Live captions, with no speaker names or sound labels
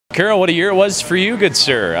Carol, what a year it was for you, good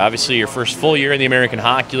sir. Obviously, your first full year in the American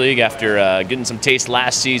Hockey League after getting some taste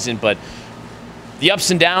last season, but the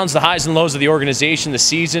ups and downs, the highs and lows of the organization, the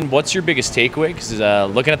season, what's your biggest takeaway? Because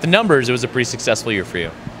looking at the numbers, it was a pretty successful year for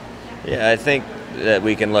you. Yeah, I think that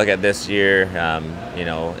we can look at this year,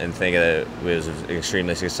 and think that it was an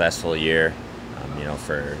extremely successful year,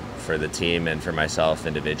 for the team and for myself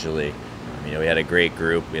individually. We had a great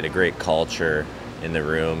group, we had a great culture in the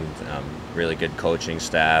room, really good coaching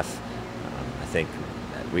staff. I think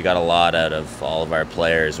we got a lot out of all of our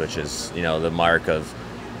players, which is, the mark of,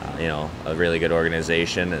 a really good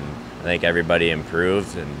organization. And I think everybody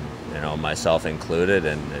improved, and, myself included,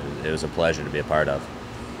 and it was a pleasure to be a part of.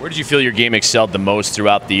 Where did you feel your game excelled the most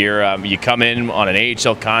throughout the year? You come in on an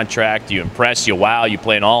AHL contract, you impress, you wow, you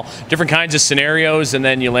play in all different kinds of scenarios, and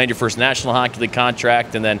then you land your first National Hockey League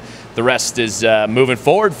contract, and then the rest is moving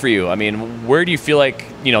forward for you. I mean, where do you feel like,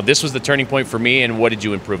 this was the turning point for me, and what did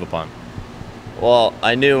you improve upon? Well,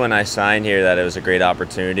 I knew when I signed here that it was a great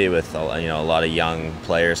opportunity with, a lot of young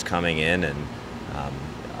players coming in, and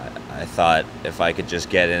I thought if I could just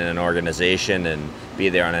get in an organization and be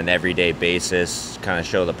there on an everyday basis, kind of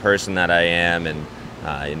show the person that I am, and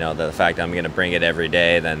the fact I'm going to bring it every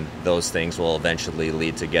day, then those things will eventually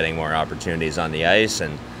lead to getting more opportunities on the ice,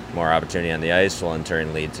 and more opportunity on the ice will in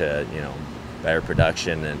turn lead to better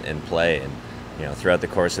production and play. And throughout the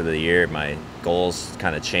course of the year, my goals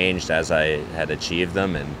kind of changed as I had achieved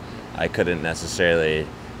them, and I couldn't necessarily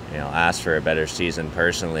ask for a better season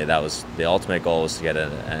personally. That was the ultimate goal, was to get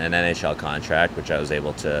an NHL contract, which I was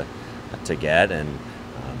able to get. And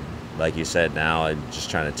like you said, now I'm just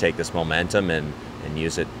trying to take this momentum and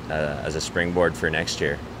use it as a springboard for next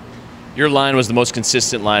year. Your line was the most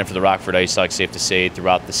consistent line for the Rockford IceHogs, safe to say,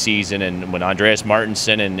 throughout the season. And when Andreas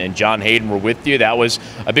Martinson and John Hayden were with you, that was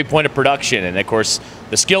a big point of production. And, of course,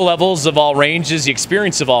 the skill levels of all ranges, the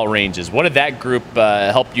experience of all ranges. What did that group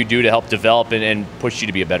help you do to help develop and push you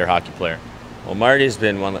to be a better hockey player? Well, Marty's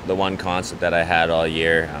been the one constant that I had all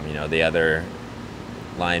year. The other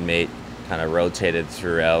line mate kind of rotated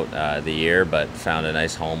throughout the year, but found a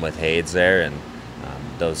nice home with Hayes there. And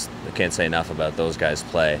I can't say enough about those guys'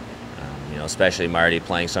 play. Especially Marty,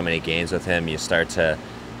 playing so many games with him, you start to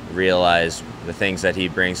realize the things that he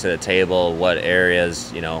brings to the table, what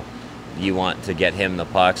areas, you want to get him the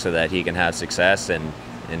puck so that he can have success, and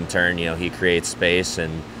in turn, he creates space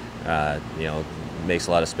and, makes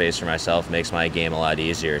a lot of space for myself, makes my game a lot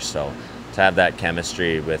easier. So to have that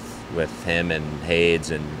chemistry with him and Hayes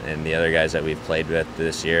and the other guys that we've played with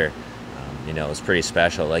this year, it was pretty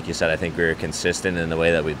special. Like you said, I think we were consistent in the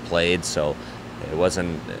way that we played, so it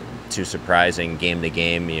wasn't too surprising game to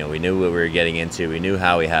game. We knew what we were getting into. We knew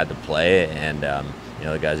how we had to play, and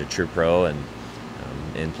the guys are true pro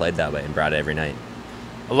and played that way and brought it every night.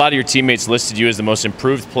 A lot of your teammates listed you as the most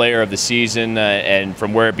improved player of the season, and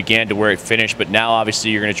from where it began to where it finished. But now,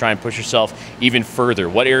 obviously, you're going to try and push yourself even further.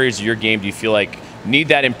 What areas of your game do you feel like need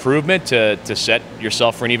that improvement to set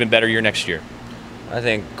yourself for an even better year next year? I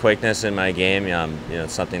think quickness in my game,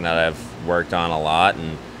 it's something that I've worked on a lot,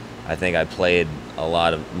 and I think I played a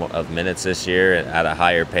lot of minutes this year at a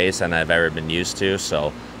higher pace than I've ever been used to.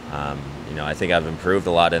 So, I think I've improved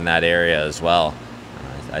a lot in that area as well.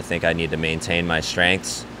 I think I need to maintain my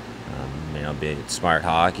strengths, be smart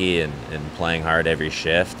hockey and playing hard every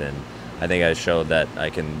shift. And I think I showed that I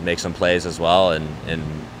can make some plays as well and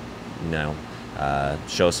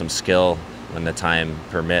show some skill when the time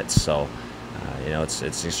permits. So,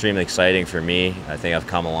 it's extremely exciting for me. I think I've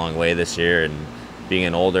come a long way this year, and being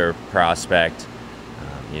an older prospect,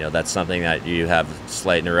 that's something that you have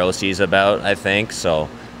slight neuroses about, I think. So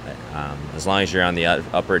as long as you're on the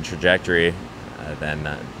upward trajectory,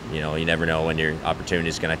 then you never know when your opportunity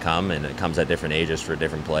is going to come, and it comes at different ages for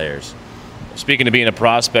different players. Speaking of being a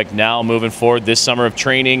prospect, now moving forward this summer of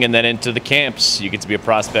training and then into the camps, you get to be a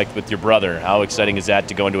prospect with your brother. How exciting is that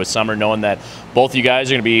to go into a summer knowing that both you guys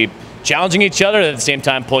are going to be challenging each other, at the same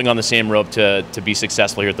time pulling on the same rope to be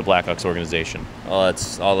successful here at the Blackhawks organization? Well,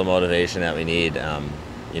 it's all the motivation that we need.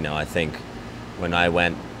 I think when I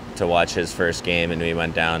went to watch his first game and we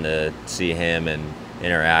went down to see him and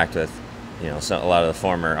interact with, a lot of the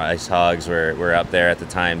former IceHogs were up there at the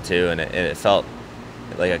time too, and it felt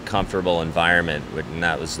like a comfortable environment, and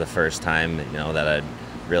that was the first time that I'd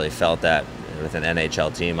really felt that with an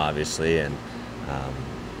NHL team, obviously. And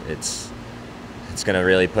it's going to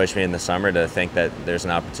really push me in the summer to think that there's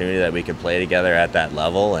an opportunity that we could play together at that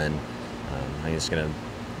level, and I'm just going to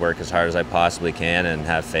work as hard as I possibly can and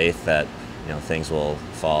have faith that things will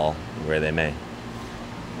fall where they may.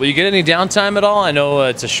 Will you get any downtime at all? I know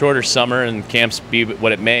it's a shorter summer and camps be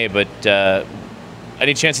what it may, but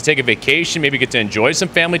any chance to take a vacation, maybe get to enjoy some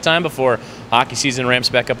family time before hockey season ramps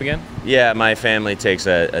back up again? Yeah, my family takes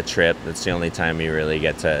a trip. It's the only time we really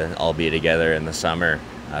get to all be together in the summer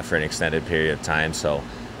for an extended period of time. So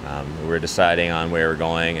we're deciding on where we're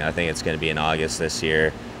going. I think it's going to be in August this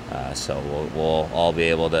year. So we'll all be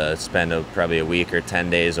able to spend probably a week or 10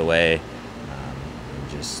 days away, and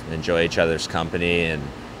just enjoy each other's company and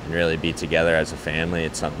really be together as a family.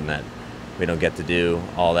 It's something that we don't get to do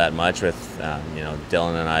all that much with,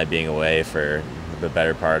 Dylan and I being away for the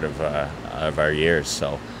better part of our years.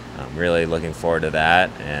 So I'm really looking forward to that,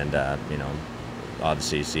 and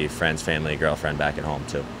obviously see friends, family, girlfriend back at home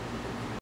too.